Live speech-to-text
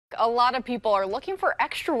A lot of people are looking for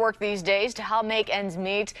extra work these days to help make ends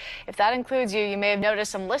meet. If that includes you, you may have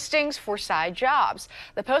noticed some listings for side jobs.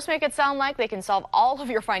 The posts make it sound like they can solve all of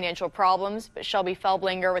your financial problems, but Shelbi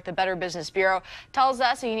Felbinger with the Better Business Bureau tells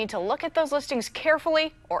us you need to look at those listings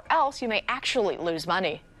carefully or else you may actually lose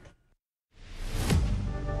money.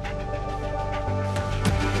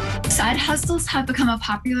 Side hustles have become a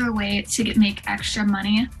popular way to make extra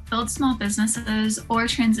money, build small businesses, or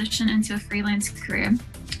transition into a freelance career.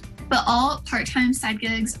 But all part-time side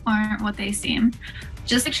gigs aren't what they seem.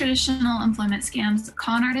 Just like traditional employment scams,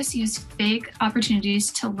 con artists use fake opportunities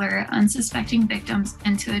to lure unsuspecting victims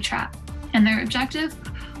into a trap. And their objective?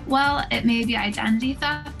 Well, it may be identity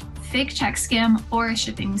theft, fake check scam, or a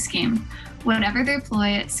shipping scheme. Whatever their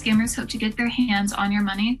ploy, scammers hope to get their hands on your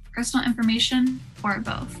money, personal information, or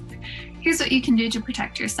both. Here's what you can do to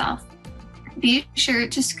protect yourself. Be sure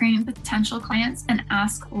to screen potential clients and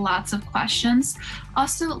ask lots of questions.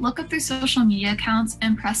 Also, look up their social media accounts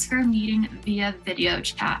and press for a meeting via video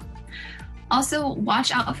chat. Also,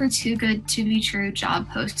 watch out for too good to be true job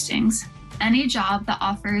postings. Any job that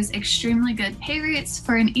offers extremely good pay rates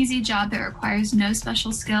for an easy job that requires no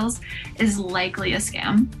special skills is likely a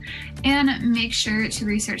scam. And make sure to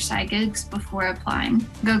research side gigs before applying.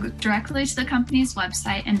 Go directly to the company's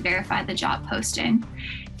website and verify the job posting.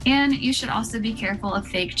 And you should also be careful of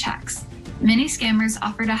fake checks. Many scammers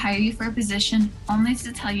offer to hire you for a position only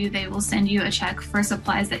to tell you they will send you a check for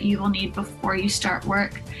supplies that you will need before you start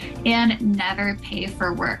work, and never pay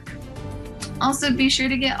for work. Also, be sure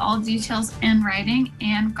to get all details in writing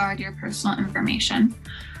and guard your personal information.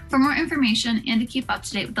 For more information and to keep up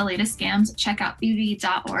to date with the latest scams, check out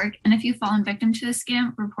BBB.org. And if you've fallen victim to a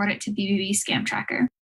scam, report it to BBB Scam Tracker.